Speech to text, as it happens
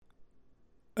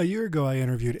A year ago, I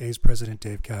interviewed A's president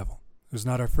Dave Kaval. It was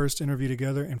not our first interview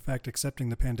together. In fact, excepting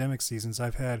the pandemic seasons,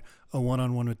 I've had a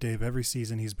one-on-one with Dave every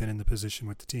season he's been in the position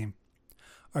with the team.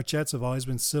 Our chats have always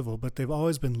been civil, but they've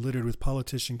always been littered with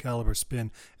politician-caliber spin,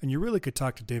 and you really could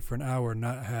talk to Dave for an hour and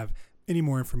not have any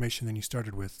more information than you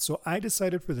started with. So I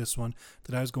decided for this one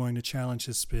that I was going to challenge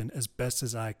his spin as best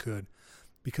as I could,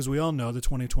 because we all know the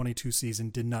 2022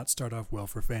 season did not start off well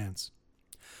for fans.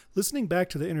 Listening back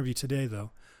to the interview today,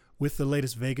 though, with the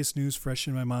latest Vegas news fresh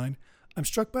in my mind, I'm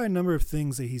struck by a number of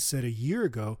things that he said a year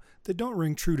ago that don't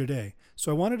ring true today. So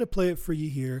I wanted to play it for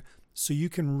you here so you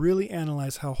can really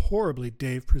analyze how horribly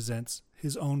Dave presents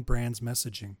his own brand's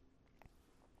messaging.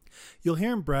 You'll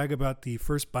hear him brag about the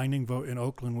first binding vote in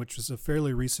Oakland, which was a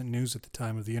fairly recent news at the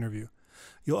time of the interview.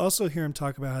 You'll also hear him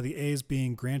talk about how the A's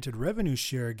being granted revenue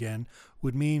share again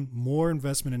would mean more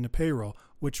investment in the payroll,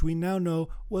 which we now know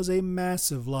was a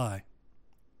massive lie.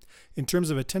 In terms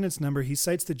of attendance number, he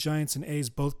cites the Giants and A's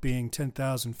both being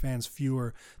 10,000 fans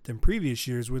fewer than previous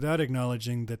years without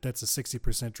acknowledging that that's a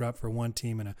 60% drop for one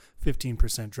team and a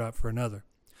 15% drop for another.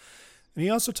 And he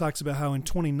also talks about how in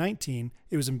 2019,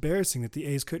 it was embarrassing that the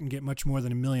A's couldn't get much more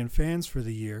than 1 million fans for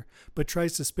the year, but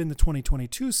tries to spin the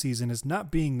 2022 season as not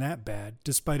being that bad,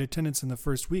 despite attendance in the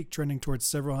first week trending towards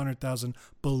several 100,000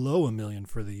 below 1 million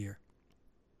for the year.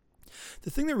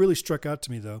 The thing that really struck out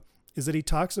to me, though, is that he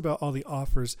talks about all the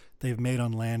offers they've made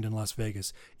on land in Las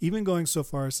Vegas, even going so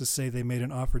far as to say they made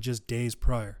an offer just days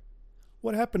prior.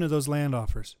 What happened to those land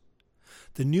offers?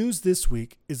 The news this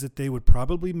week is that they would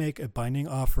probably make a binding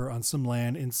offer on some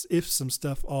land if some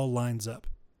stuff all lines up.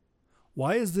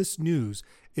 Why is this news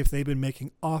if they've been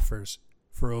making offers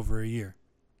for over a year?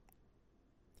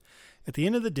 At the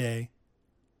end of the day,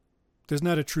 there's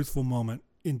not a truthful moment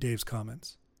in Dave's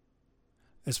comments.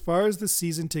 As far as the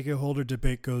season ticket holder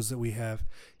debate goes that we have,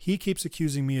 he keeps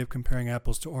accusing me of comparing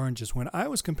apples to oranges when I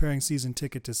was comparing season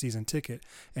ticket to season ticket,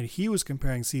 and he was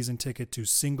comparing season ticket to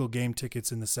single game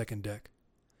tickets in the second deck.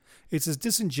 It's as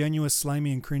disingenuous,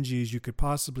 slimy, and cringy as you could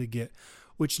possibly get,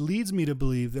 which leads me to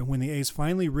believe that when the A's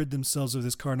finally rid themselves of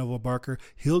this Carnival Barker,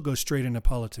 he'll go straight into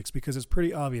politics, because it's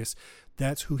pretty obvious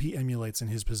that's who he emulates in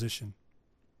his position.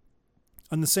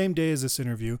 On the same day as this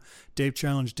interview, Dave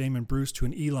challenged Damon Bruce to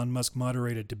an Elon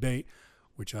Musk-moderated debate,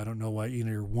 which I don't know why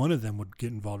either one of them would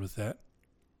get involved with that.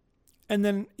 And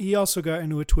then he also got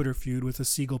into a Twitter feud with a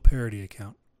Siegel parody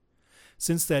account.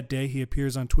 Since that day, he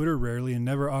appears on Twitter rarely and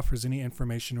never offers any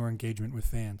information or engagement with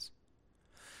fans.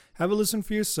 Have a listen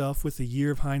for yourself with a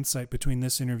year of hindsight between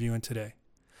this interview and today.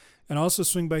 And also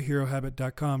swing by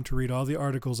HeroHabit.com to read all the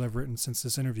articles I've written since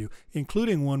this interview,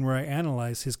 including one where I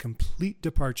analyze his complete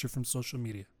departure from social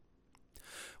media.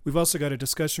 We've also got a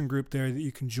discussion group there that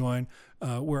you can join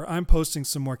where I'm posting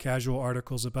some more casual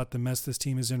articles about the mess this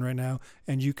team is in right now,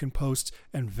 and you can post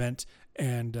and vent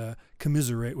and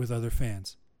commiserate with other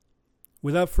fans.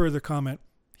 Without further comment,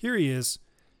 here he is,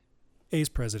 A's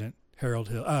president,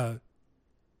 Dave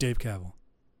Kaval.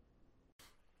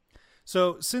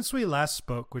 So since we last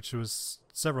spoke, which was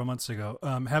several months ago,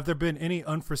 have there been any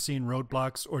unforeseen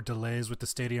roadblocks or delays with the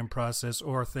stadium process,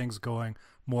 or are things going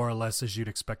more or less as you'd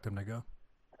expect them to go?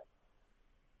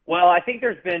 Well, I think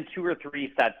there's been 2 or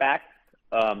 3 setbacks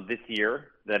this year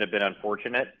that have been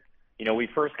unfortunate. You know, we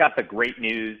first got the great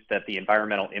news that the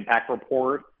environmental impact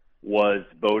report was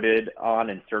voted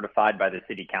on and certified by the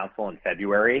city council in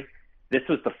February. This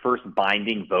was the first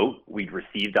binding vote we'd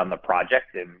received on the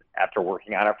project and after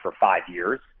working on it for 5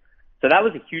 years. So that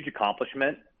was a huge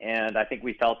accomplishment, and I think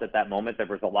we felt at that moment there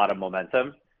was a lot of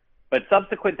momentum. But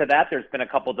subsequent to that, there's been a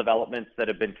couple developments that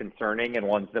have been concerning and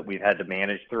ones that we've had to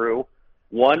manage through.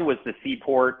 One was the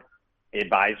Seaport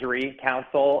Advisory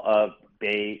Council of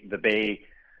the Bay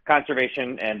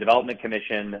Conservation and Development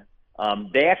Commission.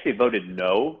 They actually voted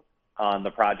no on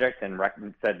the project and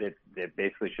said that it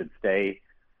basically should stay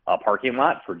a parking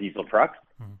lot for diesel trucks.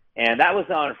 Mm-hmm. And that was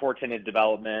an unfortunate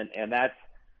development, and that's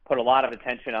put a lot of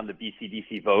attention on the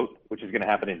BCDC vote, which is going to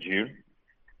happen in June.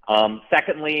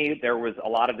 Secondly, there was a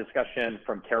lot of discussion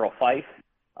from Carol Fife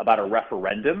about a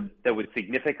referendum that would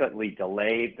significantly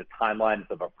delay the timelines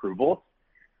of approval.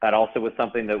 That also was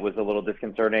something that was a little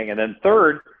disconcerting. And then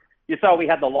third, you saw we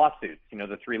had the lawsuits,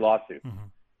 the 3 lawsuits. Mm-hmm.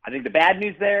 I think the bad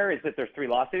news there is that there's 3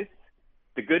 lawsuits.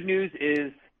 The good news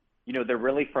is, they're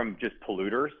really from just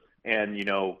polluters and,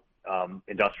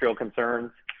 industrial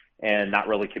concerns and not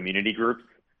really community groups.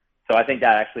 So I think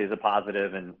that actually is a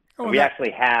positive. And we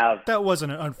actually have... That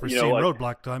wasn't an unforeseen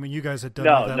roadblock, though. I mean, you guys had done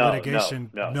all that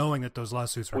litigation knowing that those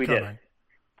lawsuits were coming. Did.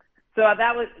 So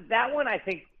that one, I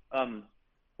think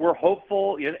we're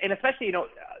hopeful, and especially, to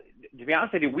be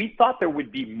honest with you, we thought there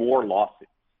would be more lawsuits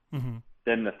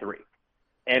than the 3.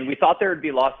 And we thought there would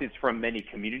be lawsuits from many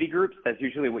community groups. That's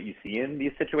usually what you see in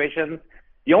these situations.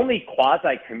 The only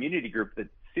quasi-community group that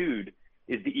sued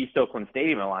is the East Oakland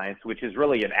Stadium Alliance, which is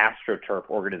really an AstroTurf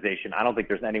organization. I don't think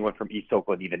there's anyone from East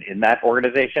Oakland even in that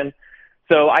organization.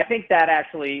 So I think that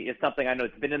actually is something, I know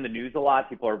it's been in the news a lot.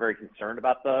 People are very concerned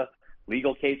about the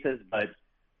legal cases, but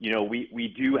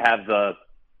we do have the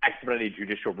expedited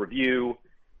judicial review.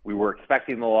 We were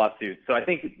expecting the lawsuit. So I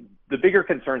think the bigger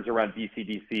concerns around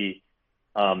DCDC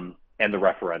and the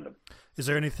referendum. Is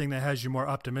there anything that has you more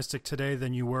optimistic today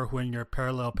than you were when your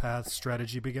parallel path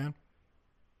strategy began?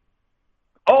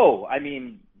 Oh, I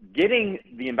mean, getting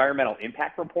the environmental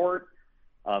impact report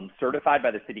certified by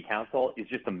the city council is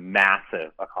just a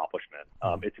massive accomplishment.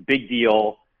 It's a big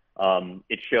deal.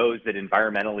 It shows that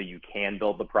environmentally you can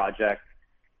build the project.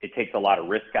 It takes a lot of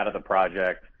risk out of the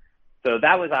project. So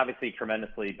that was obviously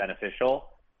tremendously beneficial.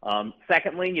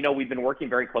 Secondly, we've been working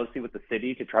very closely with the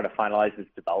city to try to finalize this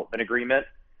development agreement.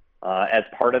 As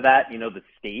part of that, the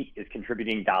state is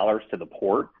contributing dollars to the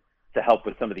port to help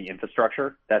with some of the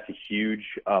infrastructure. That's a huge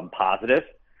positive.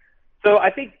 So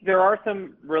I think there are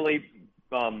some really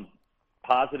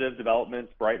positive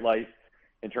developments, bright lights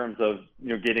in terms of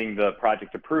getting the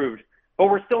project approved, but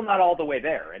we're still not all the way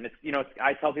there. And it's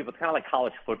I tell people it's kind of like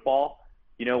college football.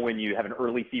 When you have an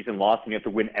early season loss and you have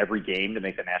to win every game to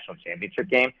make the national championship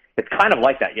game, it's kind of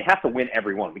like that. You have to win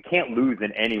every one. We can't lose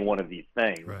in any one of these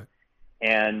things. Right.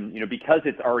 And because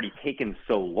it's already taken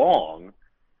so long,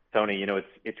 Tony,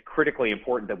 it's critically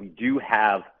important that we do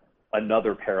have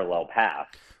another parallel path.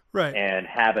 Right. And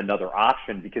have another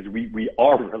option, because we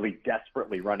are really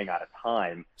desperately running out of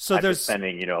time. So there's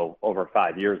spending, over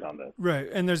 5 years on this. Right.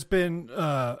 And there's been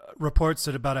reports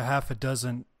that about a half a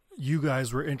dozen, you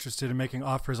guys were interested in making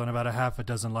offers on about a half a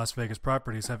dozen Las Vegas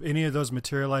properties. Have any of those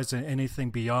materialized in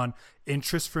anything beyond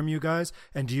interest from you guys?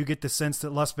 And do you get the sense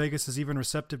that Las Vegas is even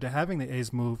receptive to having the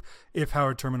A's move if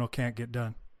Howard Terminal can't get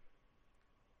done?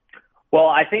 Well,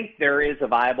 I think there is a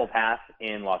viable path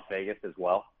in Las Vegas as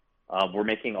well. We're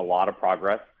making a lot of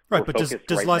progress. Right, but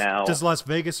does Las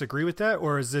Vegas agree with that,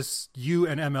 or is this you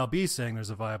and MLB saying there's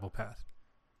a viable path?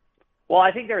 Well,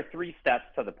 I think there are 3 steps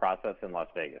to the process in Las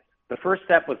Vegas. The first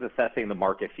step was assessing the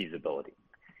market feasibility,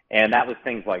 and that was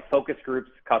things like focus groups,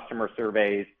 customer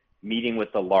surveys, meeting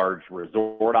with the large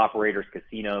resort operators,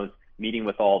 casinos, meeting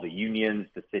with all the unions,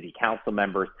 the city council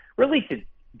members, really to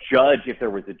judge if there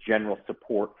was a general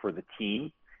support for the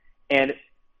team. And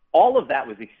all of that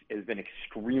has been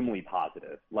extremely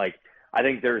positive. Like, I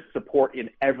think there's support in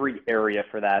every area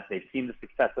for that. They've seen the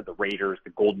success of the Raiders, the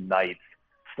Golden Knights,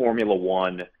 Formula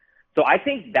One. So I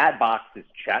think that box is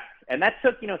checked. And that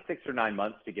took, 6 or 9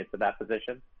 months to get to that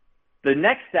position. The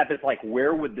next step is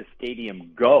where would the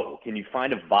stadium go? Can you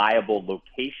find a viable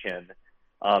location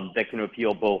that can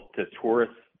appeal both to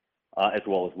tourists as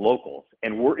well as locals?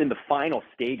 And we're in the final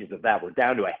stages of that. We're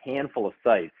down to a handful of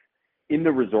sites in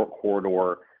the resort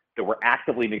corridor that we're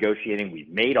actively negotiating. We've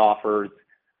made offers.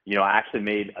 I actually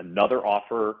made another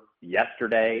offer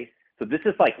yesterday. So this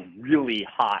is really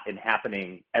hot and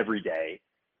happening every day.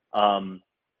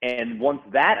 And once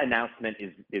that announcement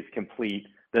is complete,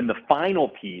 then the final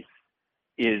piece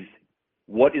is,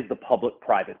 what is the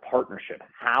public-private partnership?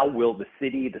 How will the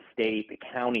city, the state, the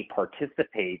county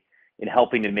participate in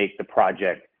helping to make the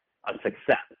project a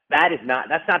success? That's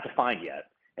not defined yet,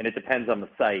 and it depends on the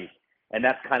site. And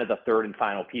that's kind of the third and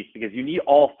final piece, because you need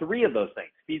all 3 of those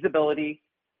things: feasibility,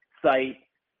 site,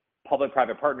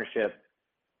 public-private partnership,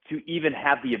 to even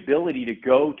have the ability to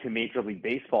go to Major League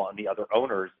Baseball and the other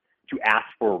owners to ask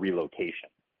for a relocation.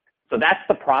 So that's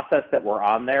the process that we're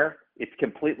on there. It's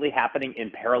completely happening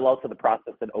in parallel to the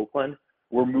process in Oakland.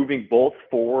 We're moving both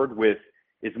forward with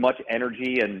as much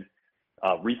energy and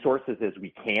resources as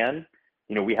we can.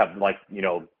 We have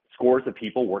scores of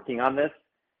people working on this.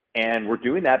 And we're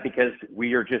doing that because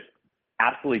we are just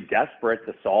absolutely desperate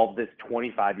to solve this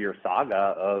 25-year saga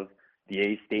of the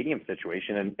A's stadium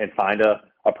situation and find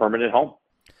a permanent home.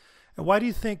 And why do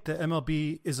you think the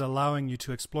MLB is allowing you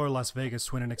to explore Las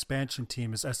Vegas when an expansion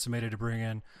team is estimated to bring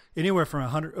in anywhere from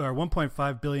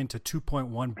 $1.5 billion to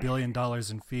 $2.1 billion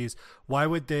in fees? Why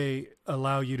would they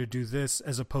allow you to do this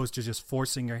as opposed to just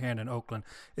forcing your hand in Oakland?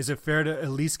 Is it fair to at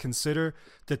least consider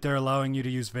that they're allowing you to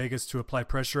use Vegas to apply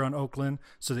pressure on Oakland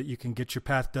so that you can get your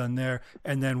path done there,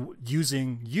 and then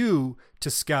using you to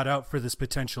scout out for this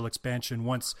potential expansion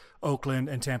once Oakland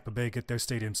and Tampa Bay get their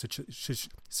stadium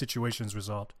situations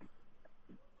resolved?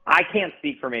 I can't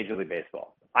speak for Major League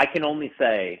Baseball. I can only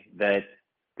say that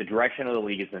the direction of the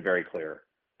league has been very clear,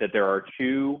 that there are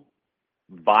 2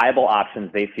 viable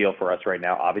options they feel for us right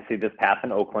now. Obviously, this path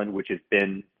in Oakland, which has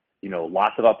been,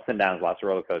 lots of ups and downs, lots of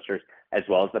roller coasters. as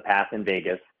well as the path in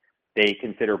Vegas. They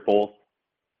consider both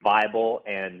viable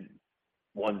and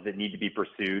ones that need to be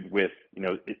pursued with,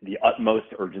 the utmost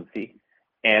urgency.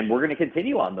 And we're going to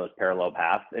continue on those parallel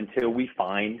paths until we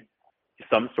find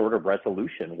some sort of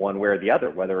resolution one way or the other,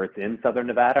 whether it's in Southern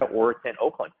Nevada or it's in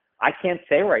Oakland. I can't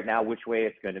say right now which way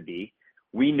it's going to be.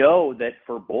 We know that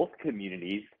for both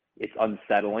communities, it's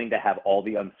unsettling to have all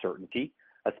the uncertainty,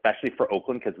 especially for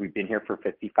Oakland, because we've been here for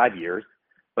 55 years.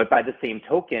 But by the same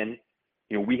token,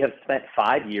 we have spent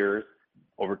 5 years,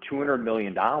 over $200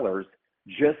 million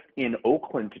just in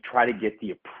Oakland to try to get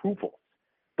the approval.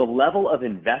 The level of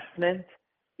investment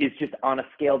is just on a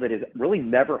scale that has really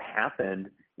never happened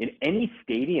in any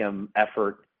stadium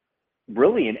effort,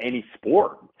 really in any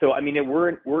sport. So,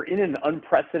 we're in an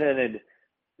unprecedented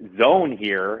zone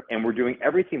here, and we're doing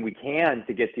everything we can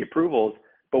to get the approvals,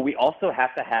 but we also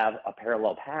have to have a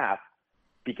parallel path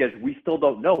because we still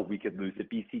don't know. We could lose at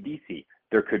BCDC.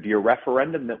 There could be a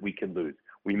referendum that we could lose.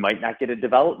 We might not get a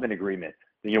development agreement.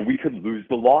 We could lose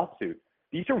the lawsuit.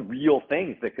 These are real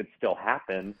things that could still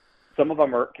happen. Some of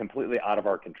them are completely out of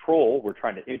our control. We're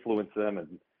trying to influence them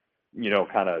and,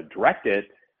 kind of direct it.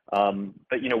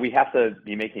 But we have to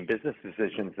be making business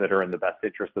decisions that are in the best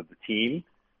interest of the team,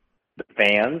 the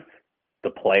fans, the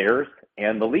players,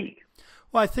 and the league.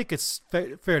 Well, I think it's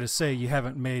fair to say you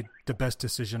haven't made the best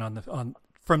decision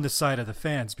from the side of the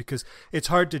fans, because it's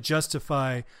hard to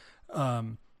justify,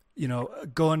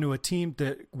 going to a team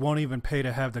that won't even pay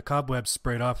to have the cobwebs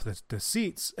sprayed off the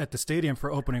seats at the stadium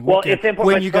for opening weekend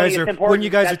when you guys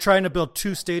are trying to build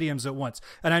two stadiums at once.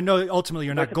 And I know ultimately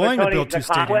you're not going to build two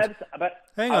stadiums.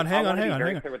 Hang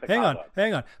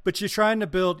on. But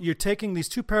you're taking these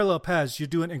two parallel paths. You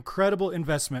do an incredible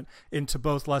investment into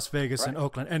both Las Vegas and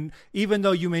Oakland. And even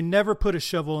though you may never put a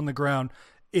shovel in the ground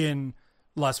in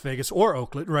Las Vegas or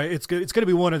Oakland, right? It's going to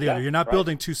be one or the other. You're not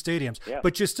building two stadiums,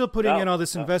 but you're still putting in all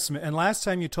this investment. And last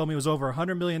time you told me it was over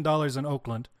 $100 million in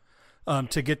Oakland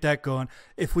to get that going.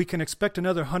 If we can expect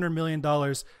another $100 million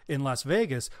in Las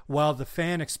Vegas while the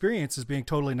fan experience is being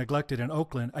totally neglected in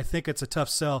Oakland, I think it's a tough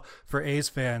sell for A's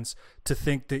fans to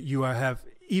think that you have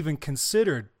even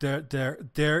considered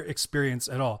their experience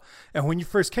at all. And when you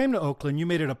first came to Oakland, you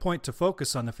made it a point to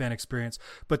focus on the fan experience,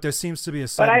 but there seems to be a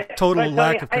total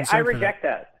lack of concern. I reject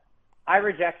that. I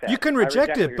reject that. You can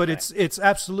reject it, but it's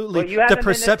absolutely the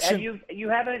perception. You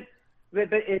haven't.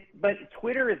 But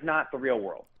Twitter is not the real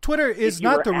world. Twitter is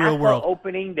not the real world.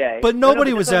 Opening day, but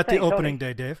nobody was at the opening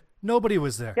day, Dave. Nobody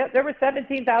was there. Yeah, there were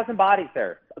 17,000 bodies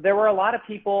there. There were a lot of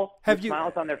people with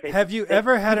smiles on their faces. Have you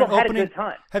ever had an opening?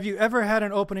 Have you ever had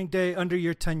an opening day under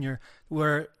your tenure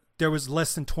where there was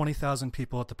less than 20,000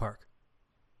 people at the park?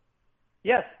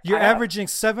 Yes. You're averaging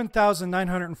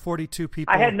 7,942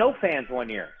 people. I had no fans one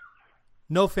year.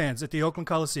 No fans at the Oakland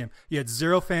Coliseum. You had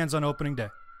 0 fans on opening day.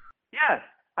 Yes.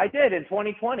 I did in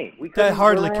 2020. That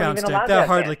hardly counts, Dave. That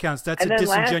hardly counts. That's a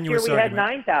disingenuous argument. Last year we had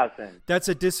 9,000. That's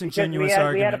a disingenuous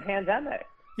argument. We had a pandemic.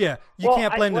 Yeah, you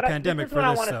can't blame the pandemic for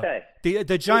this, though.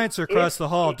 The Giants are across the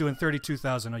hall doing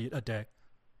 32,000 a day.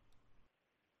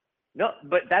 No,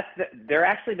 but they're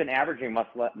actually been averaging much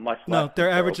less. No,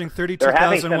 they're averaging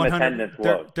 32,100.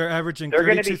 They're averaging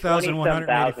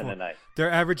 32,184 tonight. They're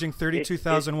averaging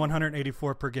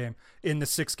 32,184 per game in the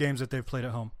 6 games that they've played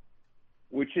at home.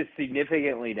 Which is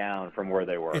significantly down from where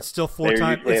they were. It's still 4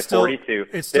 times. It's still 42.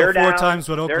 It's still 4 times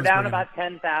what Oakland's They're down bringing. about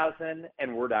 10,000,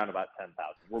 and we're down about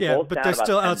 10,000. Yeah, but they're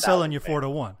still outselling you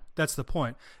 4-1. That's the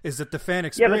point. Is that the fan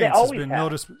experience has been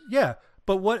noticed? Yeah,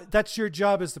 but that's your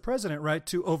job as the president, right?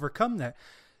 To overcome that.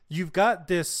 You've got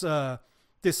this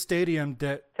stadium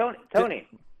that Tony,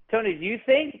 do you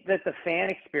think that the fan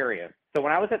experience? So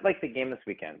when I was at the game this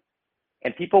weekend,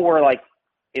 and people were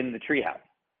in the treehouse,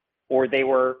 or they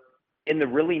were in the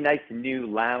really nice new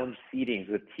lounge seatings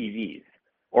with TVs,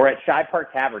 or at Shy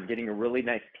Park Tavern getting a really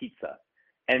nice pizza,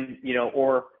 and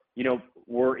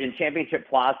we're in Championship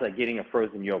Plaza getting a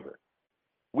frozen yogurt.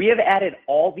 We have added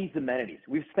all these amenities.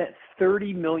 We've spent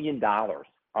 $30 million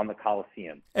on the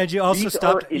Coliseum, and you also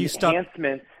stopped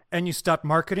enhancements. And you stopped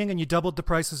marketing, and you doubled the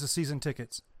prices of season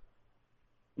tickets.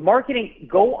 Marketing,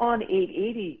 go on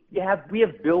 880. We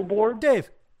have billboards.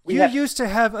 Dave, you used to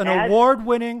have an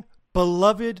award-winning,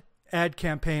 beloved ad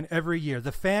campaign every year.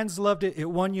 The fans loved it.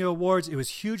 It won you awards. It was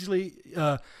hugely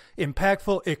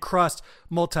impactful. It crossed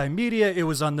multimedia. It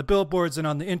was on the billboards and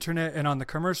on the internet and on the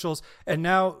commercials. And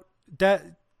now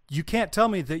that you can't tell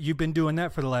me that you've been doing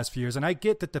that for the last few years. And I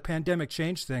get that the pandemic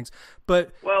changed things,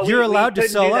 but you're allowed to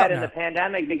sell out now. In the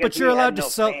pandemic because but you're allowed to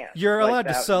sell. You're allowed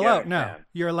to sell out now.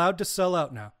 You're allowed to sell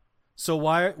out now. So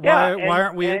why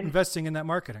aren't we investing in that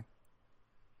marketing?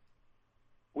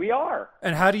 We are.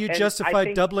 And how do you And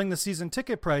justify doubling the season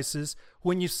ticket prices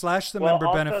when you slash the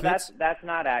member benefits? That's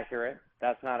not accurate.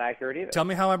 That's not accurate either. Tell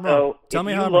me how I'm wrong. Tell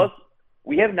me how I'm wrong.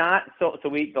 We have not.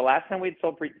 The last time we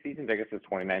sold season tickets was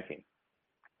 2019.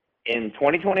 In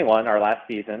 2021, our last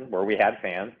season, where we had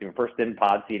fans, we first did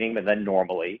pod seating, but then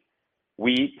normally,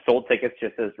 we sold tickets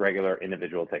just as regular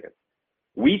individual tickets.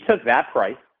 We took that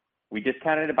price, we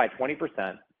discounted it by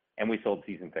 20%, and we sold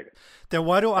season tickets. Then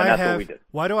why do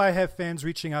I have fans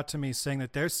reaching out to me saying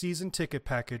that their season ticket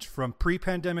package from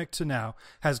pre-pandemic to now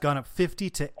has gone up 50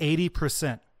 to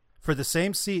 80% for the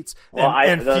same seats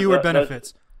and fewer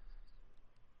benefits?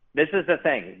 This is the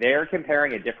thing. They're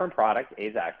comparing a different product,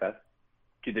 A's Access,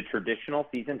 to the traditional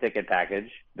season ticket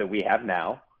package that we have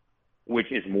now,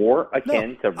 which is more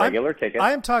akin to regular tickets.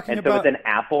 I am talking about... So it's an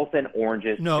apples and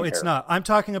oranges comparison. It's not. I'm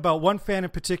talking about one fan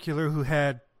in particular who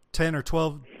had 10 or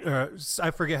 12,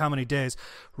 I forget how many days,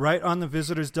 right on the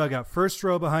visitor's dugout, first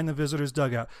row behind the visitor's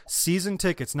dugout, season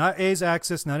tickets, not A's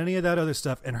Access, not any of that other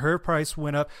stuff, and her price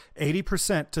went up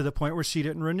 80% to the point where she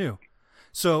didn't renew.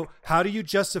 So how do you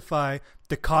justify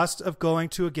the cost of going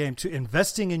to a game, to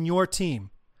investing in your team?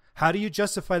 How do you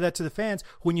justify that to the fans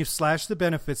when you slash the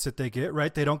benefits that they get,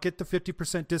 right? They don't get the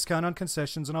 50% discount on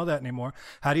concessions and all that anymore.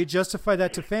 How do you justify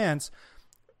that to fans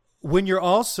when you're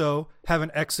also have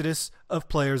an exodus of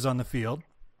players on the field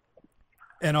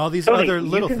and all these other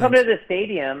little things? You can come to the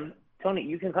stadium, Tony,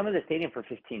 you can come to the stadium for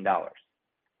 $15.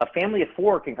 A family of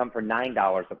four can come for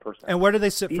 $9 a person. And where do they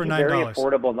sit for $9? These are very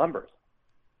affordable numbers.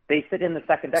 They sit in the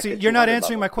second deck. See, you're not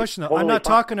answering my question though. Totally I'm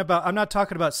not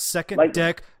talking about second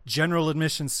deck general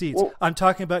admission seats. Well, I'm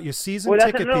talking about your season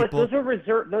ticket people. Those are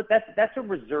reserved. That's a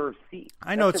reserved seat.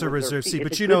 I know it's a reserved seat,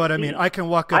 but you know what I mean. I can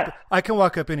walk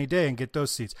up any day and get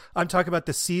those seats. I'm talking about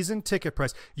the season ticket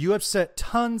price. You upset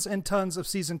tons and tons of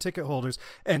season ticket holders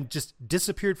and just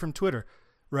disappeared from Twitter,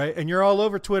 right? And you're all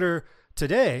over Twitter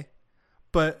today.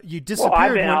 But you disappeared. Well,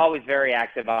 I've been always very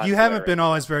active on You haven't been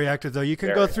always very active, though. You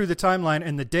can go through the timeline,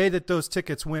 and the day that those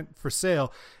tickets went for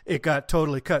sale, it got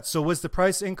totally cut. So was the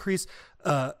price increase,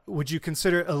 would you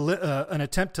consider an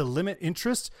attempt to limit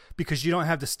interest because you don't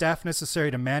have the staff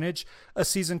necessary to manage a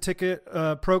season ticket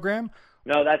program?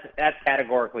 No, that's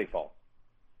categorically false.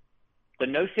 The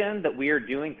notion that we are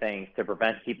doing things to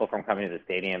prevent people from coming to the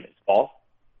stadium is false.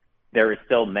 There are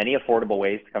still many affordable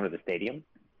ways to come to the stadium.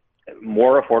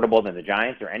 More affordable than the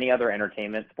Giants or any other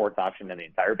entertainment sports option in the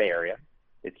entire Bay Area.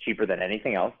 It's cheaper than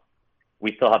anything else.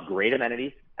 We still have great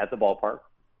amenities at the ballpark,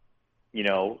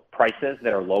 prices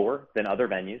that are lower than other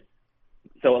venues.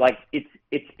 So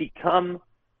it's become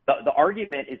the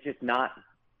argument is just not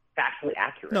factually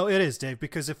accurate. No, it is, Dave,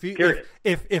 because if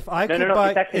I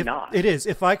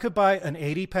could buy an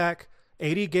 80-pack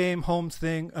 80-game home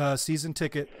thing season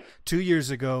ticket 2 years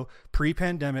ago,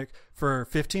 pre-pandemic, for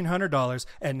 $1,500,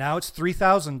 and now it's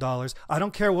 $3,000. I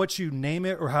don't care what you name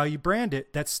it or how you brand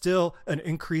it. That's still an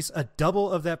increase, a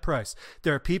double of that price.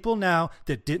 There are people now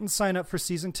that didn't sign up for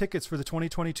season tickets for the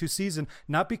 2022 season,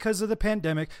 not because of the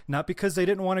pandemic, not because they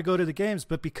didn't want to go to the games,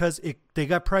 but because they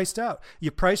got priced out. You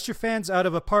priced your fans out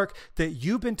of a park that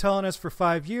you've been telling us for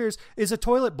 5 years is a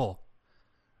toilet bowl.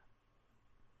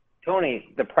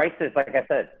 Tony, the price is, like I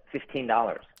said,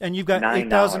 $15. And you've got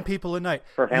 8,000 people a night.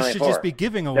 For a family you should of four. Just be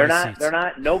giving away seats.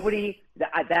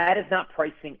 That is not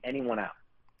pricing anyone out.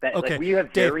 Okay, we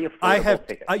have very affordable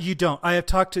tickets. You don't. I have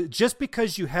talked to, just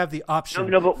because you have the option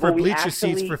for bleacher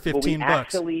seats for $15. We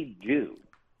actually do.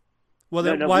 Well,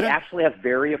 then we actually have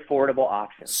very affordable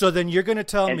options. So then you're going to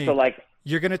tell me,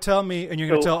 you're going to tell me, and you're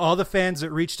going to tell all the fans that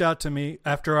reached out to me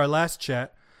after our last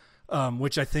chat,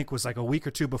 which I think was like a week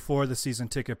or two before the season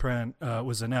ticket plan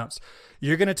was announced.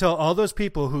 You're going to tell all those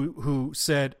people who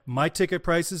said, my ticket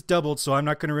price has doubled, so I'm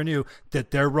not going to renew,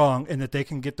 that they're wrong and that they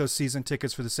can get those season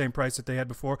tickets for the same price that they had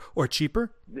before or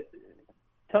cheaper?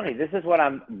 Tony, this is what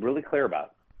I'm really clear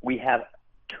about. We have a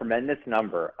tremendous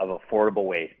number of affordable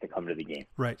ways to come to the game.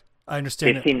 Right. I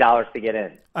understand $15 to get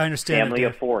in. I understand Family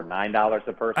of four, $9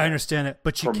 a person. I understand it,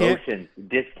 but you promotions,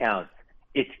 discounts.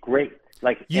 It's great.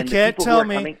 You can't tell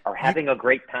me coming are having a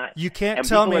great time. You can't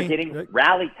tell me people are getting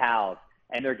rally towels,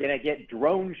 and they're going to get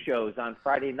drone shows on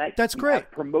Friday night. That's great.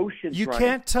 Promotions. You running.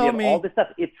 Can't tell me all this stuff.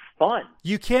 It's fun.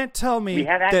 You can't tell me we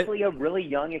have actually a really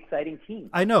young, exciting team.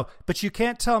 I know, but you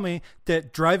can't tell me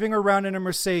that driving around in a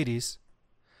Mercedes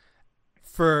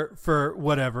for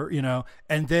whatever,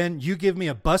 and then you give me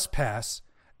a bus pass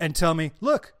and tell me,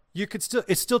 look,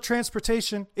 it's still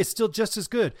transportation. It's still just as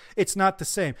good. It's not the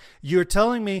same. You're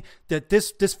telling me that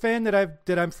this fan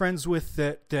that I'm friends with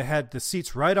that had the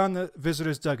seats right on the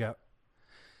visitor's dugout,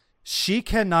 She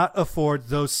cannot afford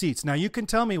those seats. Now you can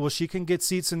tell me, well, she can get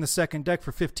seats in the second deck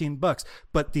for $15,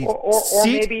 but the or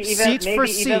maybe even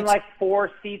seats, like 4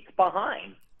 seats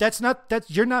behind.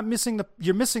 You're missing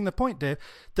the point, Dave.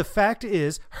 The fact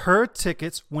is her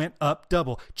tickets went up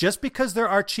double. Just because there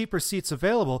are cheaper seats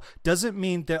available doesn't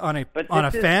mean that on a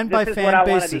fan by fan basis. This is what I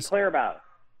want to be clear about.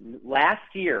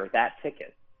 Last year, that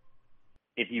ticket,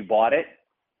 if you bought it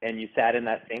and you sat in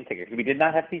that same ticket, we did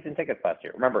not have season tickets last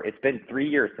year. Remember, it's been 3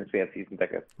 years since we had season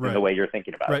tickets. Right. In the way you're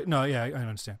thinking about it. Right. No, yeah, I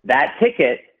understand. That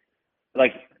ticket,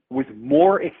 was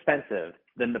more expensive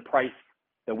than the price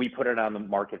that we put it on the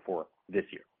market for this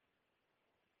year.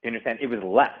 You understand? It was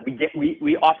less.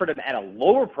 We offered them at a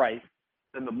lower price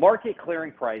than the market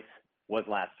clearing price was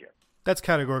last year. That's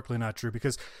categorically not true,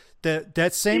 because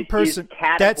that same person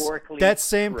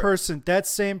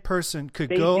could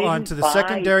go onto the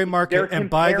secondary market and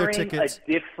buy their tickets.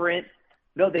 They're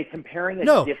comparing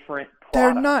a different product.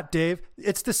 They're not, Dave.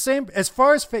 It's the same. As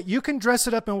far as you can dress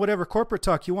it up in whatever corporate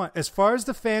talk you want. As far as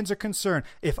the fans are concerned,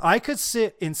 if I could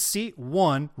sit in seat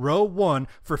 1, row 1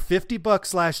 for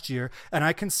 $50 last year, and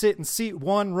I can sit in seat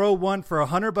 1, row 1 for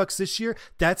 $100 this year,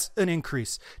 that's an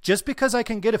increase. Just because I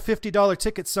can get a $50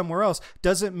 ticket somewhere else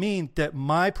doesn't mean that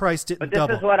my price didn't double.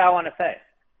 But this is what I want to say.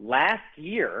 Last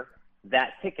year,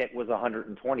 that ticket was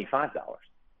 $125.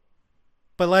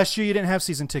 But last year you didn't have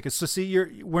season tickets, so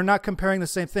see, we're not comparing the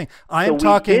same thing. I am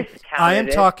talking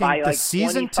the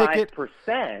season ticket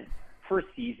percent for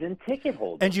season ticket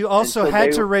holders. And you also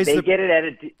had to raise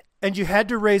and you had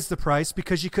to raise the price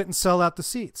because you couldn't sell out the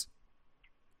seats.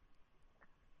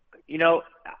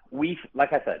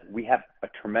 Like I said, we have a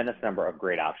tremendous number of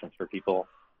great options for people,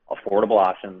 affordable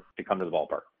options to come to the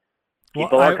ballpark.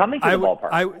 People are coming to the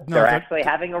ballpark. They're actually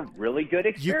having a really good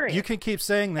experience. You can keep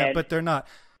saying that, but they're not.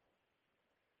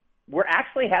 We're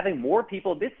actually having more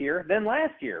people this year than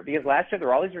last year, because last year there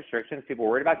were all these restrictions. People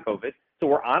were worried about COVID. So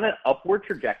we're on an upward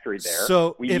trajectory there.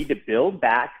 So we need to build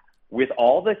back with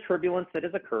all the turbulence that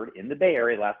has occurred in the Bay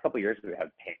Area the last couple of years. We've had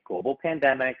a global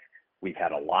pandemic. We've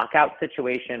had a lockout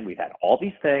situation. We've had all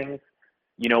these things.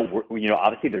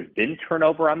 Obviously there's been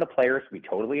turnover on the players. We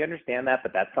totally understand that,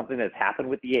 but that's something that's happened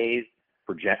with the A's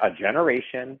for a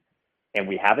generation. And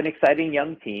we have an exciting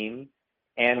young team.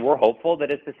 And we're hopeful that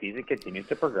as the season continues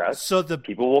to progress,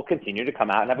 people will continue to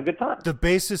come out and have a good time. The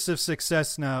basis of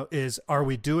success now is, are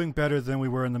we doing better than we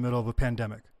were in the middle of a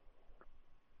pandemic?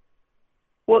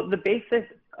 Well, the basis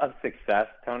of success,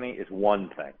 Tony, is one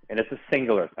thing, and it's a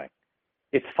singular thing.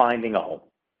 It's finding a home.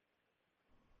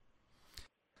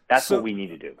 That's what we need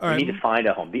to do. We need to find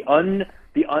a home. The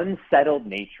unsettled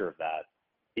nature of that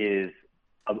is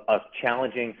a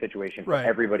challenging situation for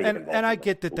everybody involved. And I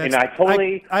get that. And I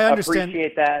totally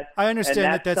appreciate that. I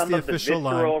understand that's the official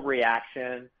line. Some of the visceral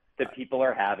reaction that people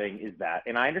are having is that.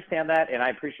 And I understand that, and I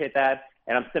appreciate that,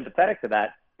 and I'm sympathetic to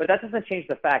that. But that doesn't change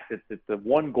the fact that the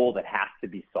one goal that has to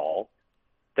be solved,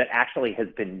 that actually has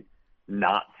been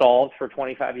not solved for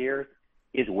 25 years,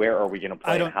 is where are we going to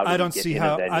play? I don't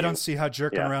see how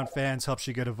jerking around fans helps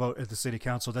you get a vote at the city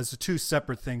council. That's the two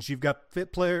separate things. You've got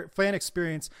fan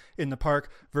experience in the park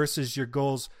versus your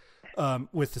goals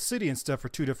with the city and stuff are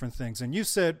two different things. And you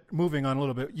said, moving on a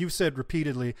little bit, you said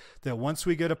repeatedly that once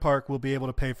we get a park, we'll be able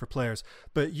to pay for players.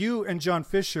 But you and John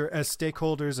Fisher, as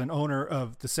stakeholders and owner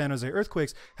of the San Jose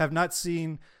Earthquakes, have not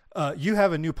seen. You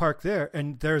have a new park there,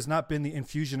 and there has not been the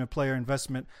infusion of player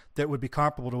investment that would be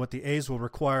comparable to what the A's will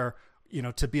require,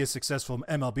 to be a successful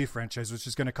MLB franchise, which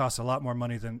is going to cost a lot more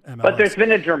money than MLS. But there's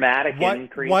been a dramatic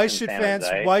increase in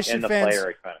player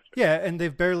expenditure. Yeah, and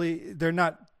they're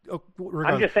not.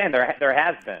 I'm just saying there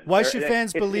has been. Why should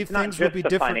fans believe things will be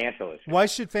different? Financial issue. Why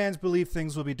should fans believe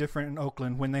things will be different in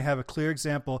Oakland when they have a clear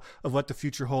example of what the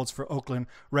future holds for Oakland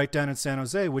right down in San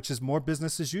Jose, which is more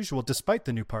business as usual despite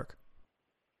the new park?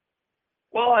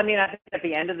 Well, I think at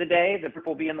the end of the day, the proof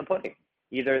will be in the pudding.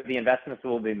 Either the investments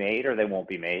will be made or they won't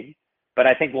be made. But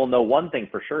I think we'll know one thing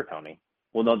for sure, Tony.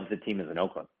 We'll know that the team is in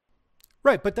Oakland.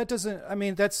 Right, but that doesn't.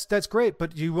 That's great.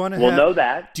 But you want to. We'll know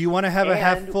that. Do you want to have a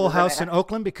half full house in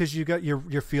Oakland because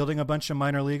you're fielding a bunch of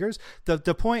minor leaguers?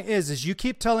 The point is you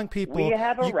keep telling people we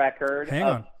have a record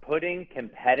of putting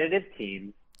competitive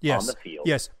teams on the field.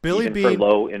 Yes, Billy Beane, for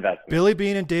low investment. Billy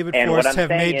Beane and David Forst have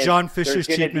made John Fisher's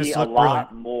cheapness look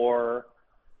brilliant.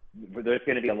 There's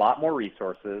going to be a lot more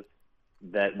resources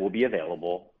that will be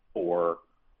available for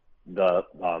the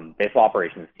baseball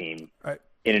operations team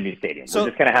in a new stadium. So we're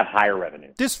just going to have higher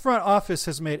revenue. This front office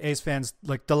has made A's fans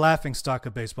like the laughing stock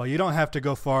of baseball. You don't have to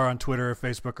go far on Twitter or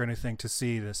Facebook or anything to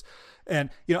see this. And,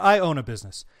 I own a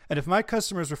business. And if my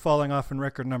customers were falling off in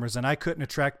record numbers and I couldn't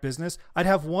attract business, I'd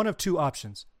have one of two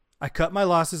options. I cut my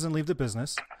losses and leave the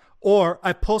business, or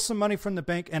I pull some money from the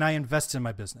bank and I invest in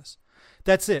my business.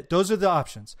 That's it. Those are the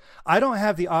options. I don't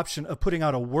have the option of putting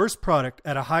out a worse product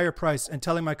at a higher price and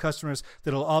telling my customers that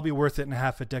it'll all be worth it in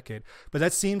half a decade. But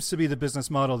that seems to be the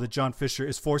business model that John Fisher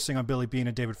is forcing on Billy Beane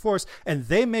and David Forrest, and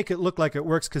they make it look like it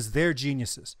works because they're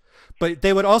geniuses. But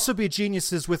they would also be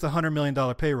geniuses with a $100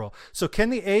 million payroll. So can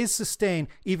the A's sustain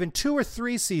even 2 or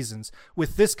 3 seasons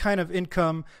with this kind of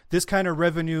income, this kind of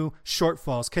revenue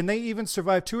shortfalls? Can they even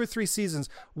survive 2 or 3 seasons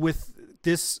with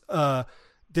this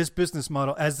this business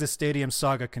model as the stadium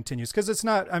saga continues? Because it's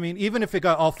not, I mean, even if it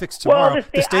got all fixed tomorrow,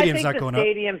 the stadium's not going up. I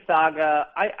think the stadium saga,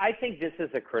 I think this is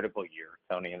a critical year,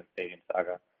 Tony, in the stadium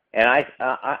saga. And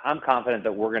I'm confident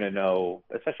that we're going to know,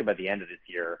 especially by the end of this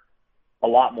year, a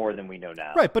lot more than we know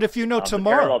now. Right, but if you know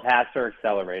tomorrow, the parallel paths are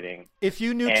accelerating. If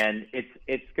you knew, and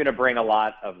it's going to bring a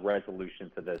lot of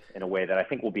resolution to this in a way that I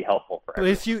think will be helpful for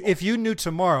everyone. But if you knew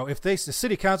tomorrow, if the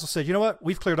city council said, you know what,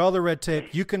 we've cleared all the red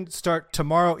tape, you can start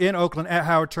tomorrow in Oakland at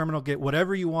Howard Terminal, get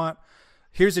whatever you want.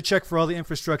 Here's a check for all the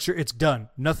infrastructure. It's done.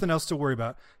 Nothing else to worry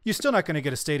about. You're still not going to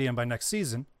get a stadium by next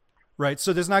season, right?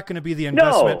 So there's not going to be the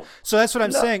investment. No. So that's what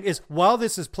I'm saying is while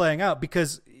this is playing out,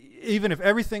 because even if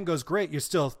everything goes great, you're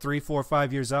still 3, 4,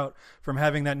 5 years out from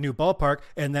having that new ballpark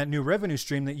and that new revenue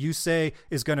stream that you say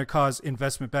is going to cause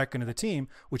investment back into the team,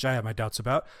 which I have my doubts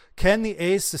about. Can the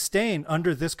A's sustain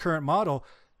under this current model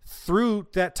through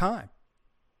that time?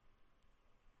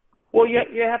 Well,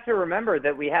 you have to remember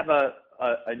that we have a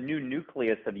new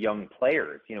nucleus of young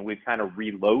players. You know, we've kind of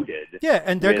reloaded. Yeah,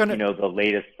 and they're going to, the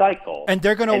latest cycle. And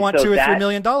they're going to want $2 or $3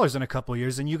 million in a couple of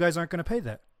years, and you guys aren't going to pay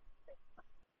that.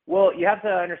 Well, you have to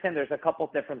understand there's a couple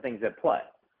different things at play.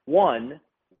 One,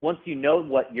 once you know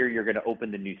what year you're going to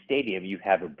open the new stadium, you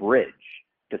have a bridge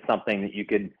to something that you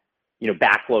could,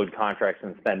 backload contracts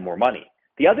and spend more money.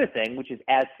 The other thing, which is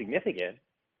as significant,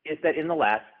 is that in the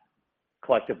last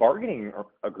collective bargaining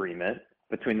agreement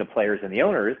between the players and the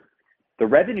owners, the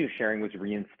revenue sharing was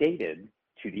reinstated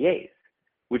to the A's,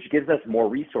 which gives us more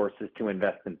resources to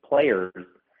invest in players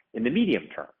in the medium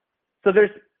term. So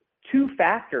there's 2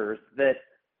 factors that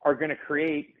are going to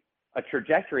create a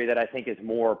trajectory that I think is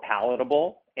more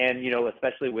palatable. And,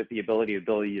 especially with the ability of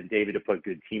Billy and David to put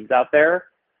good teams out there,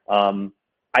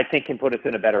 I think can put us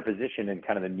in a better position in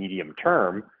kind of the medium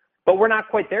term. But we're not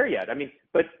quite there yet. I mean,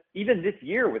 but even this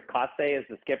year with Coste as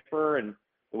the skipper and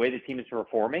the way the team is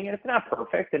performing, and it's not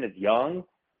perfect and it's young,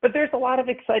 but there's a lot of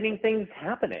exciting things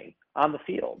happening on the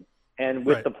field and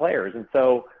with the players. And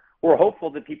so we're hopeful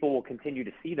that people will continue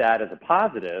to see that as a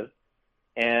positive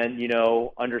and,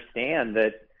 understand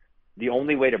that the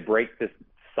only way to break this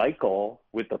cycle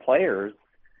with the players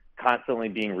constantly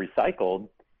being recycled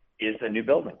is a new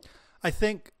building. I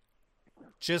think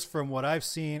just from what I've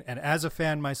seen and as a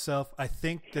fan myself, I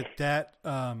think that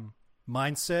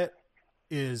mindset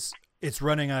it's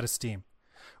running out of steam.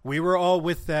 We were all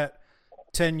with that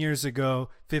 10 years ago,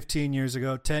 15 years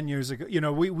ago, 10 years ago.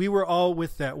 We were all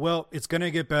with that. Well, it's going to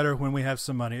get better when we have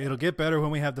some money. It'll get better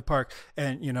when we have the park.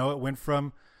 And, it went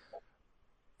from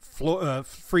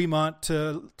Fremont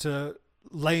to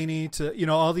Laney to,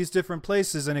 all these different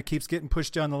places, and it keeps getting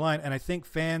pushed down the line. And I think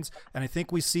fans, and I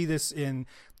think we see this in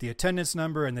the attendance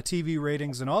number and the TV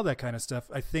ratings and all that kind of stuff.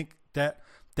 I think that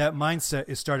mindset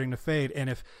is starting to fade. And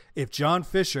if John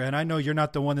Fisher, and I know you're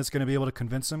not the one that's going to be able to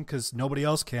convince him because nobody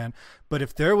else can, but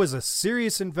if there was a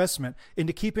serious investment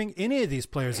into keeping any of these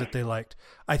players that they liked,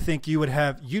 I think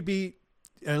you'd be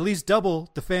at least double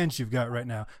the fans you've got right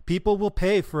now. People will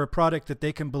pay for a product that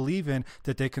they can believe in,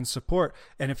 that they can support.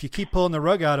 And if you keep pulling the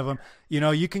rug out of them,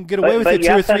 you can get away with it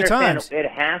 2 or 3 times. It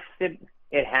has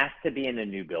to be in a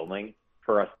new building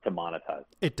for us to monetize.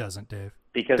 It doesn't, Dave.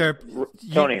 Because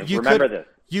Tony, remember this.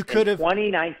 You could have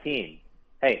 2019.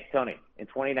 Hey, Tony, in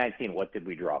 2019, what did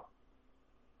we draw?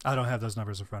 I don't have those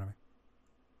numbers in front of me.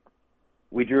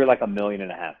 We drew like 1.5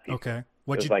 million people. Okay.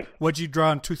 What'd you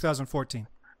draw in 2014?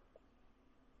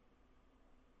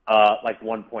 Like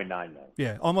 1.9 million.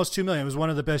 Yeah, almost 2 million. It was one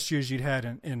of the best years you'd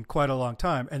had in quite a long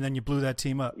time, and then you blew that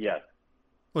team up. Yes.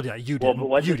 Well, yeah, you did.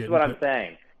 Well, this is what I'm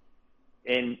saying.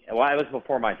 It was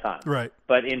before my time. Right.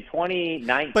 But in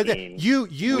 2019, but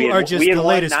you are just the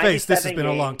latest face. This has been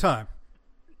a long time.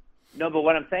 No, but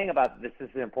what I'm saying about this is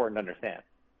important to understand.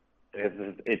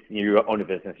 It's you own a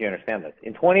business. You understand this.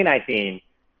 In 2019,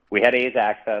 we had A's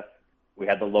access. We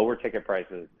had the lower ticket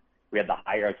prices. We had the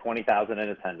higher 20,000 in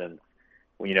attendance.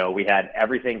 We had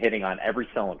everything hitting on every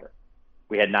cylinder.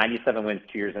 We had 97 wins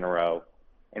 2 years in a row,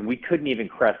 and we couldn't even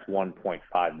crest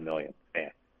 1.5 million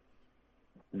fans.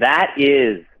 That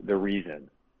is the reason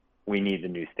we need the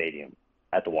new stadium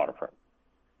at the waterfront.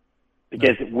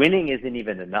 Because winning isn't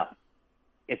even enough.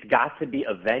 It's got to be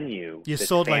a venue that's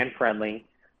fan-friendly,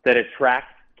 that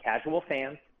attracts casual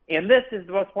fans. And this is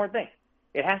the most important thing.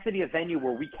 It has to be a venue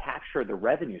where we capture the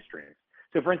revenue streams.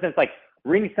 So, for instance, like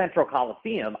Ring Central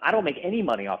Coliseum, I don't make any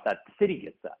money off that. The city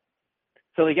gets that.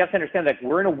 So you have to understand that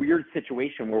we're in a weird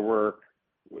situation where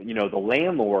the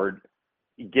landlord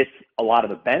gets a lot of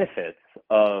the benefits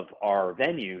of our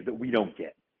venue that we don't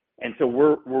get. And so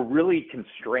we're really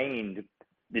constrained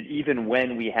that even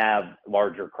when we have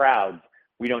larger crowds,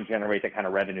 we don't generate the kind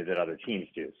of revenue that other teams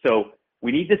do. So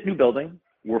we need this new building.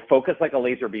 We're focused like a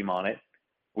laser beam on it.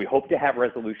 We hope to have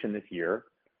resolution this year.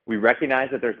 We recognize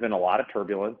that there's been a lot of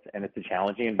turbulence and it's a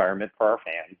challenging environment for our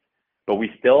fans, but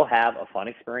we still have a fun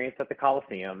experience at the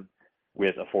Coliseum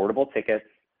with affordable tickets,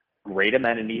 great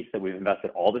amenities that we've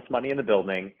invested all this money in the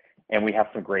building, and we have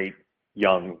some great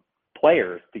young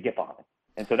players to get behind.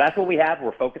 And so that's what we have.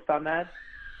 We're focused on that,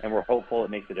 and we're hopeful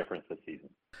it makes a difference this season.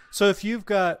 So if you've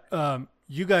got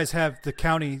you guys have the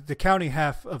county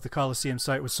half of the Coliseum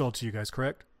site was sold to you guys,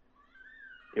 correct?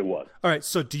 It was. All right.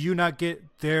 So do you not get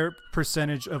their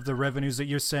percentage of the revenues that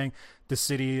you're saying the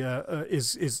city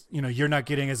is you're not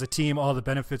getting as a team all the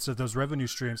benefits of those revenue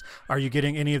streams? Are you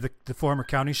getting any of the former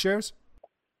county shares?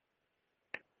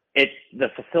 The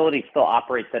facility still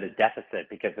operates at a deficit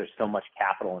because there's so much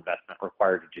capital investment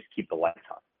required to just keep the lights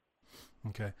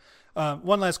on. Okay.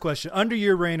 One last question. Under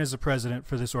your reign as a president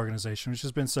for this organization, which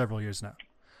has been several years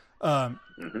now,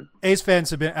 A's fans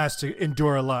have been asked to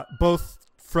endure a lot, both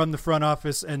from the front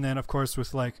office and then, of course,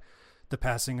 with like the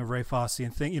passing of Ray Fosse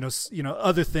and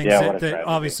other things that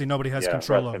obviously nobody has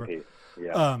control over.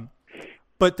 Yeah.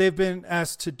 But they've been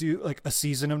asked to do like a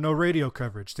season of no radio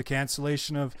coverage, the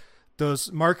cancellation of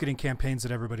those marketing campaigns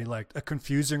that everybody liked, a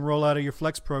confusing rollout of your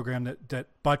Flex program that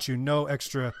bought you no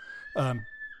extra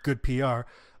good PR,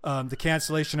 the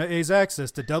cancellation of A's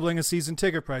Access, the doubling of season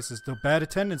ticket prices, the bad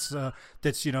attendance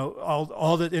that's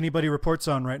all that anybody reports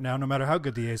on right now, no matter how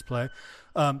good the A's play,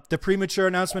 the premature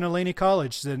announcement of Laney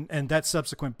College and that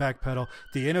subsequent backpedal,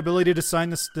 the inability to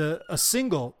sign a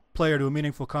single player to a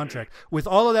meaningful contract. With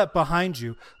all of that behind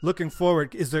you, looking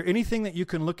forward, is there anything that you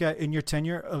can look at in your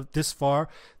tenure of this far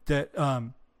that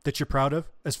you're proud of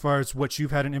as far as what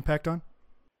you've had an impact on?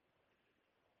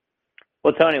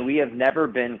 Well, Tony, we have never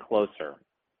been closer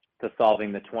to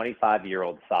solving the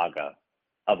 25-year-old saga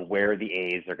of where the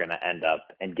A's are going to end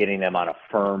up and getting them on a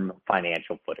firm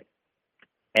financial footing.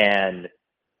 And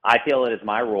I feel it is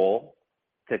my role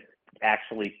to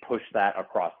actually push that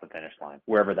across the finish line,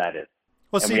 wherever that is.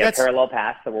 Well, we have parallel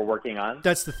paths that we're working on.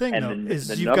 That's the thing, and though.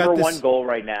 The number one goal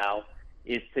right now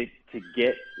is to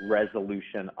get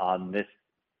resolution on this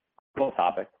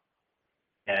topic.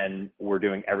 And we're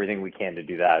doing everything we can to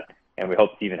do that. And we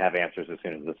hope to even have answers as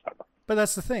soon as this summer. But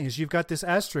that's the thing, is you've got this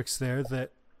asterisk there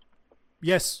that,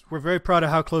 yes, we're very proud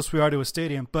of how close we are to a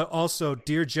stadium, but also,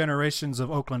 dear generations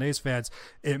of Oakland A's fans,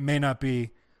 it may not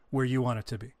be where you want it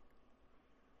to be.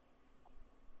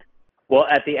 Well,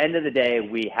 at the end of the day,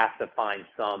 we have to find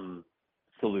some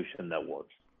solution that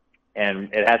works.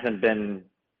 And it hasn't been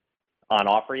on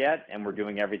offer yet, and we're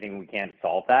doing everything we can to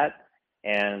solve that.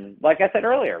 And like I said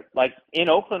earlier, like in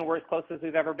Oakland, we're as close as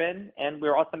we've ever been, and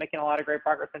we're also making a lot of great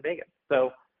progress in Vegas.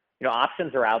 So,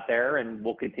 options are out there, and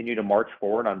we'll continue to march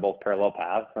forward on both parallel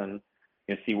paths and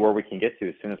see where we can get to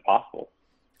as soon as possible.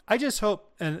 I just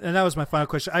hope, and that was my final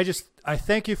question, I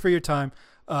thank you for your time.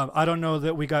 I don't know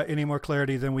that we got any more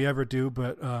clarity than we ever do,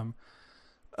 but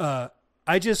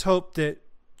I just hope that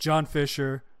John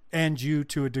Fisher and you,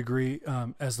 to a degree,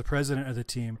 as the president of the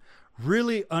team,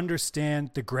 really understand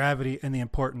the gravity and the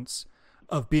importance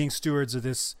of being stewards of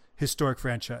this historic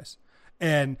franchise.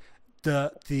 And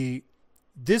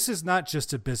this is not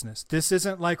just a business. This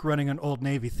isn't like running an Old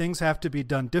Navy. Things have to be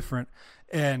done different.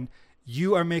 And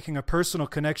you are making a personal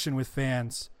connection with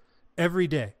fans every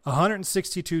day,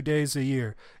 162 days a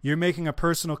year. You're making a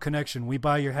personal connection. We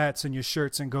buy your hats and your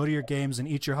shirts and go to your games and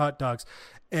eat your hot dogs.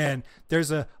 And there's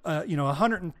a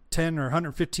 110 or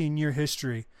 115 year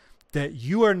history that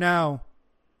you are now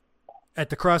at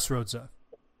the crossroads of.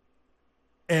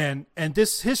 And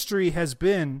this history has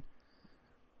been,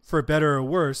 for better or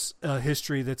worse, a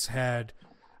history that's had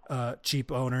cheap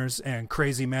owners and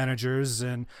crazy managers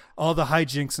and all the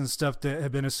hijinks and stuff that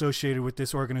have been associated with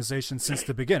this organization since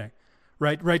the beginning,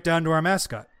 right down to our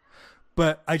mascot.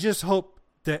 But I just hope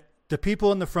that the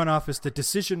people in the front office, the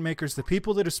decision makers, the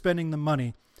people that are spending the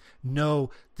money know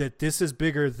that this is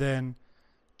bigger than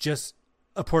just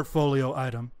a portfolio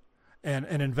item and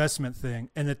an investment thing,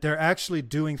 and that they're actually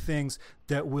doing things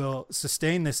that will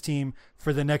sustain this team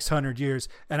for the next 100 years.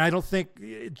 And I don't think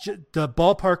the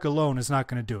ballpark alone is not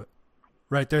going to do it,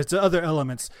 right? There's other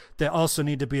elements that also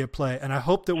need to be at play. And I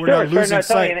hope that we're not losing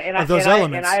sight of those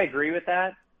elements. And I agree with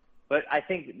that. But I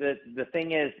think the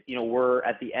thing is, we're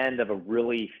at the end of a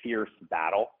really fierce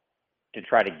battle to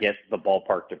try to get the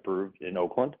ballpark approved in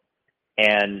Oakland.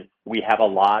 And we have a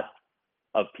lot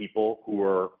of people who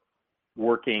are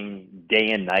working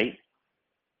day and night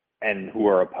and who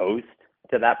are opposed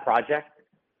to that project.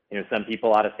 Some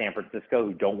people out of San Francisco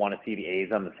who don't want to see the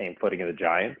A's on the same footing as the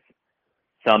Giants.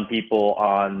 Some people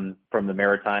from the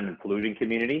maritime and polluting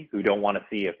community who don't want to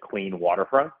see a clean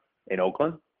waterfront in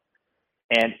Oakland.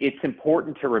 And it's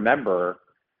important to remember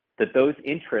that those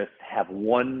interests have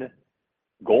one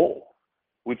goal,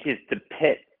 which is to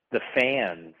pit the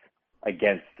fans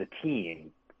against the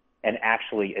team and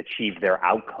actually achieve their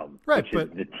outcome, right, which is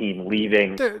the team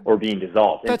leaving or being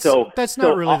dissolved. That's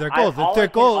not really their goal. Their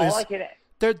goal is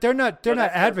they're not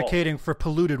advocating for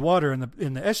polluted water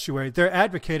in the estuary. They're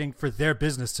advocating for their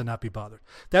business to not be bothered.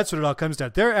 That's what it all comes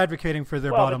down. They're advocating for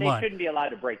their bottom line. They shouldn't be allowed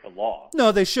to break the law.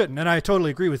 No, they shouldn't, and I totally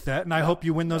agree with that. And I hope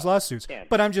you win those lawsuits.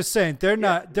 But I'm just saying they're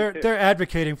not. They're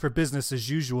advocating for business as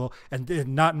usual and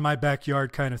not in my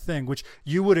backyard kind of thing, which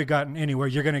you would have gotten anywhere.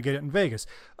 You're going to get it in Vegas.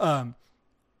 But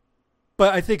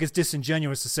I think it's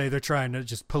disingenuous to say they're trying to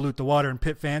just pollute the water and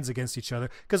pit fans against each other,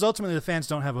 because ultimately the fans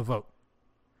don't have a vote.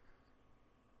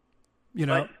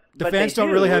 The fans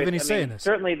don't really have any say in this.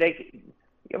 Certainly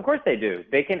of course they do.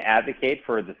 They can advocate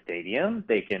for the stadium.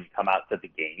 They can come out to the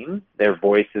games. Their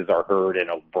voices are heard in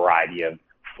a variety of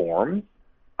forms.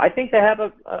 I think they have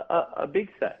a big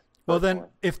set. Well, then,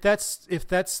 if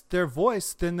that's their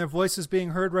voice, then their voice is being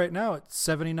heard right now at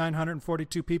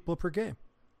 7,942 people per game.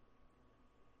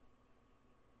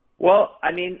 Well,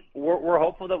 we're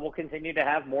hopeful that we'll continue to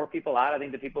have more people out. I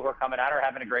think the people who are coming out are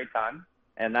having a great time,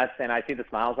 and I see the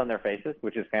smiles on their faces,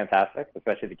 which is fantastic,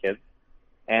 especially the kids.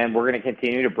 And we're going to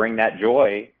continue to bring that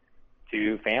joy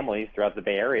to families throughout the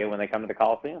Bay Area when they come to the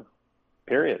Coliseum.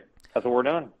 Period. That's what we're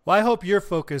doing. Well, I hope your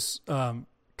focus kind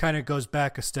of goes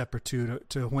back a step or two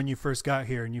to when you first got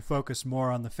here, and you focus more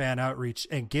on the fan outreach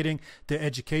and getting the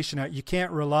education out. You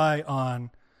can't rely on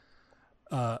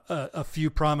a few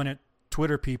prominent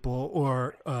Twitter people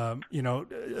or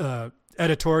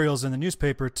editorials in the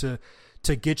newspaper to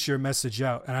get your message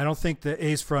out. And I don't think the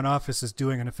A's front office is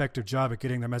doing an effective job at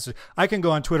getting their message. I can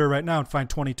go on Twitter right now and find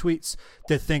 20 tweets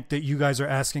that think that you guys are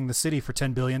asking the city for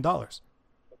 $10 billion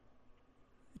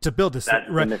to build this. That's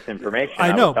the misinformation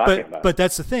I know, about. But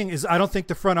that's the thing is I don't think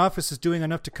the front office is doing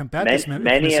enough to combat this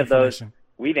misinformation. Many of those,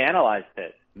 we've analyzed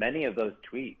it. Many of those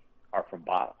tweets are from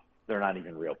bots. They're not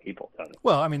even real people, Tony.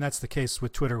 Well, that's the case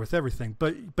with Twitter, with everything.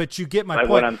 But you get my point.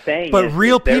 What I'm saying but is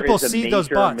real people see those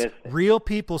bots. Missing. Real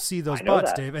people see those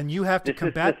bots, Dave, and you have to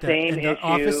combat that. And the issue.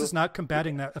 office is not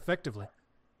combating that effectively.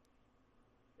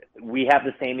 We have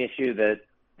the same issue that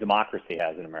democracy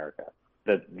has in America.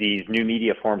 That these new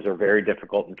media forms are very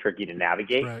difficult and tricky to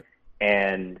navigate, right.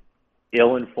 And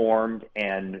ill-informed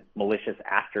and malicious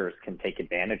actors can take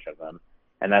advantage of them.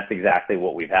 And that's exactly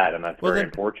what we've had, and that's very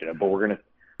unfortunate. But we're going to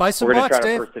buy some bots,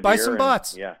 Dave. Buy some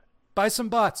bots. Yeah. Buy some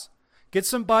bots. Get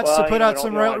some bots to put out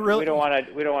some real. We don't want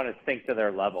to sink to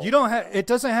their level. You don't have. It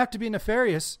doesn't have to be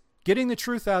nefarious. Getting the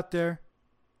truth out there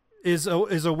is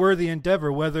a worthy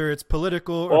endeavor, whether it's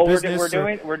political or business.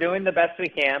 We're doing the best we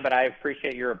can, but I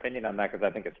appreciate your opinion on that because I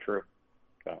think it's true.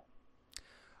 So. All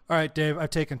right, Dave.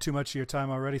 I've taken too much of your time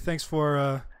already. Thanks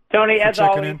for Tony. For as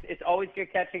always, in. It's always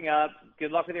good catching up.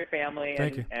 Good luck with your family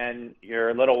Thank you. and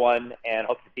your little one, and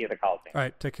hope to see you at the Coliseum. All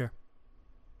right, take care.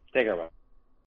 Take care, bye.